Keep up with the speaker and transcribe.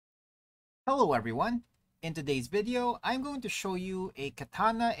Hello everyone! In today's video, I'm going to show you a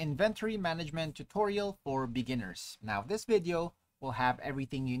Katana inventory management tutorial for beginners. Now this video will have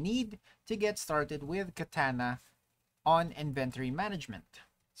everything you need to get started with Katana on inventory management.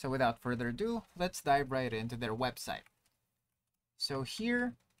 So without further ado, let's dive right into their website. So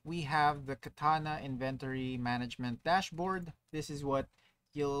here we have the Katana inventory management dashboard. This is what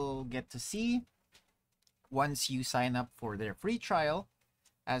you'll get to see once you sign up for their free trial.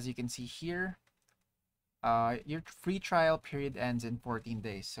 As you can see here, your free trial period ends in 14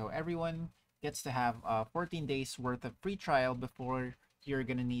 days. So everyone gets to have 14 days worth of free trial before you're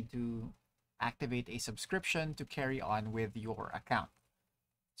going to need to activate a subscription to carry on with your account.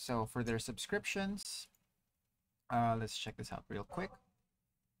 So for their subscriptions, let's check this out real quick.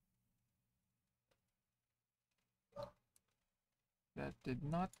 That did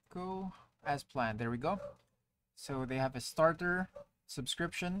not go as planned. There we go. So they have a starter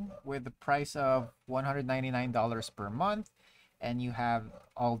subscription with the price of $199 per month, and you have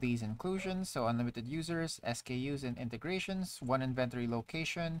all these inclusions, so unlimited users, SKUs and integrations, one inventory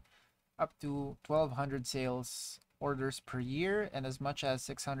location, up to 1,200 sales orders per year, and as much as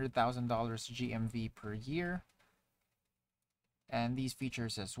 $600,000 GMV per year. And these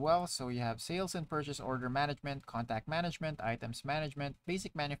features as well. So you have sales and purchase order management, contact management, items management,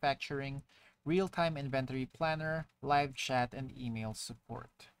 basic manufacturing, real-time inventory planner, live chat, and email support.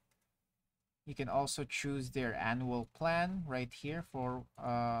 You can also choose their annual plan right here for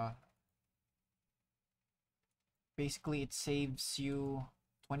basically it saves you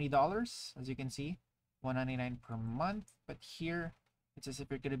 $20, as you can see, $199 per month. But here it's as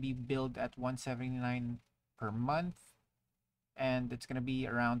if you're going to be billed at $179 per month, and it's going to be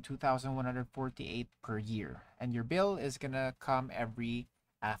around $2,148 per year, and your bill is going to come every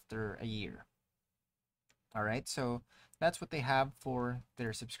after a year. All right, so that's what they have for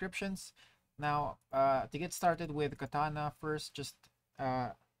their subscriptions. Now, to get started with Katana, first just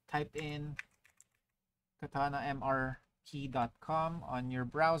type in katanamrt.com on your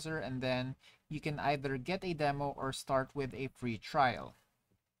browser, and then you can either get a demo or start with a free trial.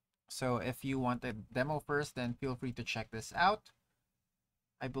 So if you want a demo first, then feel free to check this out.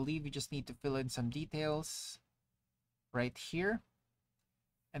 I believe you just need to fill in some details right here,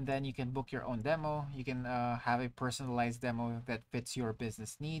 and then you can book your own demo. You can have a personalized demo that fits your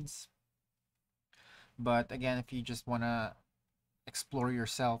business needs. But again, if you just want to explore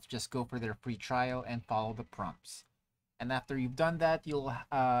yourself, just go for their free trial and follow the prompts. And after you've done that, you'll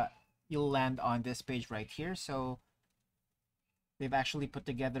land on this page right here. So they've actually put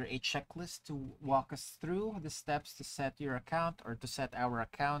together a checklist to walk us through the steps to set your account, or to set our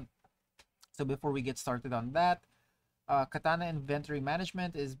account. So before we get started on that, Katana Inventory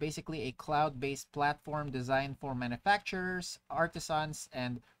Management is basically a cloud-based platform designed for manufacturers, artisans,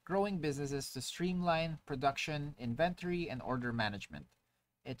 and growing businesses to streamline production, inventory, and order management.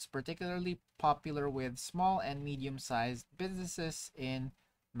 It's particularly popular with small and medium-sized businesses in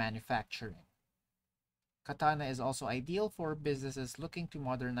manufacturing. Katana is also ideal for businesses looking to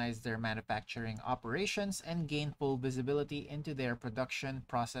modernize their manufacturing operations and gain full visibility into their production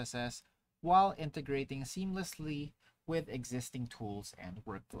processes while integrating seamlessly with existing tools and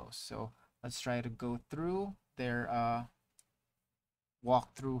workflows. So let's try to go through their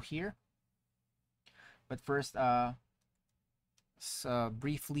walkthrough here. But first,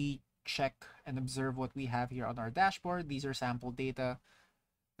 briefly check and observe what we have here on our dashboard. These are sample data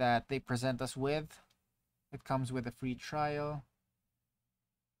that they present us with. It comes with a free trial.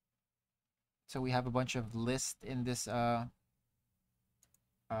 So we have a bunch of lists in this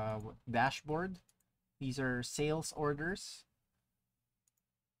dashboard. These are sales orders.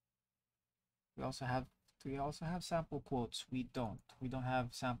 We also have sample quotes. We don't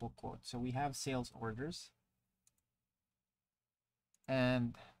have sample quotes. So we have sales orders.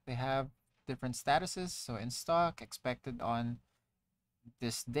 And they have different statuses. So in stock, expected on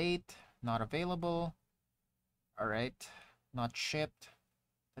this date, not available. All right, not shipped.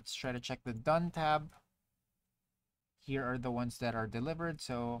 Let's try to check the done tab. Here are the ones that are delivered.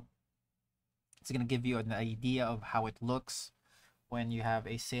 So it's going to give you an idea of how it looks when you have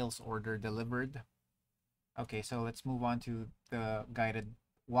a sales order delivered. Okay, so let's move on to the guided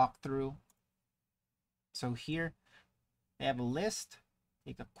walkthrough. So here they have a list.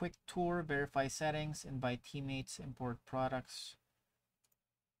 Take a quick tour, verify settings, invite teammates, import products.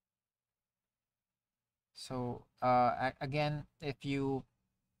 So again, if you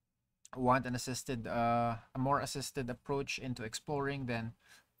want an assisted, a more assisted approach into exploring, then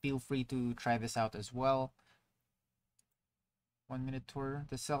feel free to try this out as well. 1-minute tour.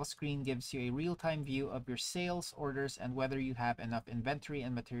 The sell screen gives you a real-time view of your sales orders and whether you have enough inventory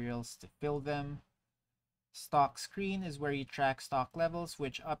and materials to fill them. Stock screen is where you track stock levels,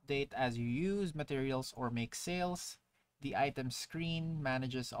 which update as you use materials or make sales. The item screen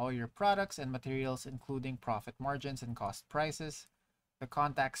manages all your products and materials, including profit margins and cost prices. The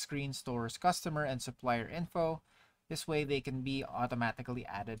contact screen stores customer and supplier info. This way they can be automatically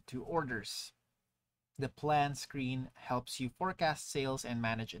added to orders. The plan screen helps you forecast sales and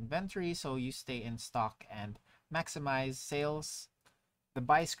manage inventory so you stay in stock and maximize sales. The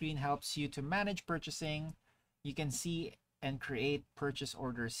buy screen helps you to manage purchasing. You can see and create purchase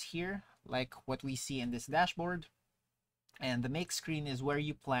orders here, like what we see in this dashboard. And the make screen is where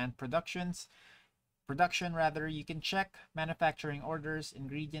you plan production. You can check manufacturing orders,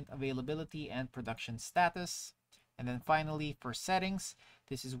 ingredient availability, and production status. And then finally, for settings,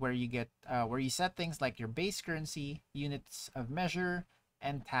 this is where you get where you set things like your base currency, units of measure,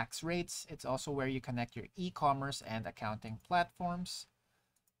 and tax rates. It's also where you connect your e-commerce and accounting platforms.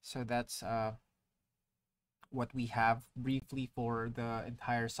 So that's what we have briefly for the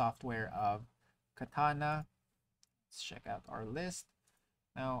entire software of Katana. Let's check out our list.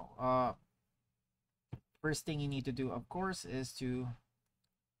 Now, first thing you need to do, of course, is to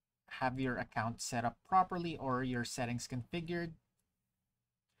have your account set up properly or your settings configured.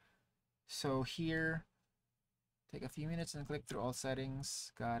 So here, take a few minutes and click through all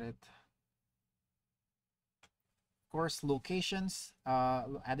settings. Got it. Of course, locations.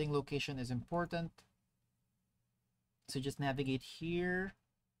 Adding location is important. So just navigate here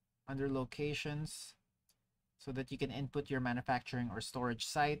under locations so that you can input your manufacturing or storage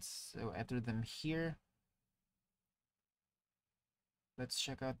sites. So enter them here. Let's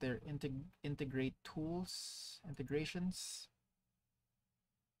check out their integrate tools, integrations.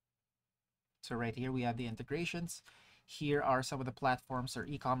 So right here we have the integrations. Here are some of the platforms or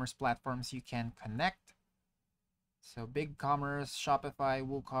e-commerce platforms you can connect. So BigCommerce, Shopify,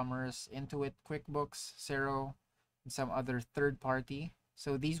 WooCommerce, Intuit, QuickBooks, Xero, and some other third-party.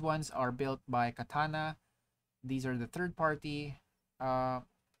 So these ones are built by Katana. These are the third-party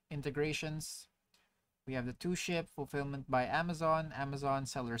integrations. We have the 2Ship, fulfillment by Amazon, Amazon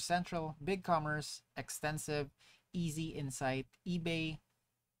Seller Central, BigCommerce, Extensive, Easy Insight, eBay,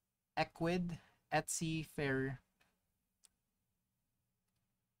 Equid, Etsy, Fair,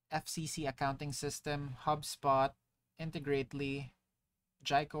 FCC Accounting System, HubSpot, Integrately,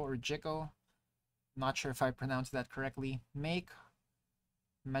 Jico, not sure if I pronounced that correctly, Make,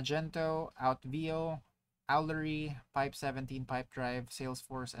 Magento, Outvio, Owlery, Pipe17, Pipedrive,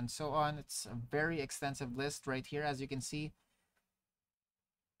 Salesforce, and so on. It's a very extensive list right here, as you can see.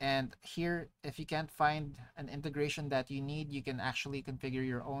 And here, if you can't find an integration that you need, you can actually configure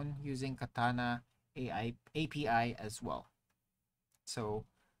your own using Katana AI API as well. So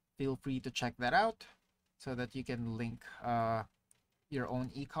feel free to check that out so that you can link your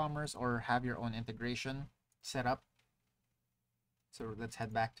own e-commerce or have your own integration set up. So let's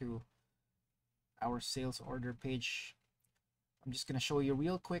head back to our sales order page. I'm just going to show you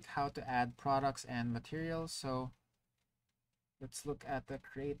real quick how to add products and materials. So let's look at the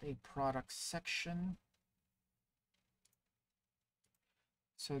create a product section.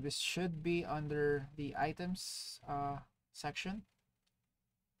 So this should be under the items section.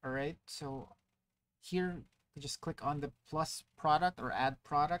 All right, so here you just click on the plus product or add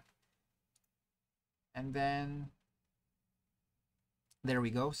product, and then there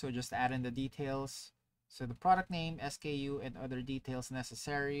we go. So just add in the details. So the product name, SKU, and other details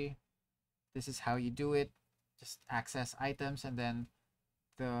necessary. This is how you do it. Just access items and then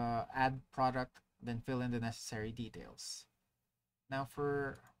the add product, then fill in the necessary details. Now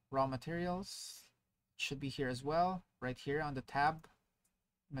for raw materials, it should be here as well, right here on the tab,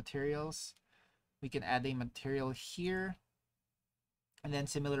 materials. We can add a material here. And then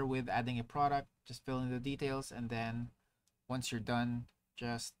similar with adding a product, just fill in the details, and then once you're done,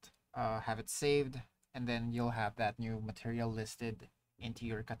 just have it saved, and then you'll have that new material listed into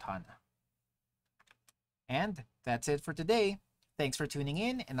your Katana. And that's it for today. Thanks for tuning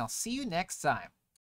in, and I'll see you next time.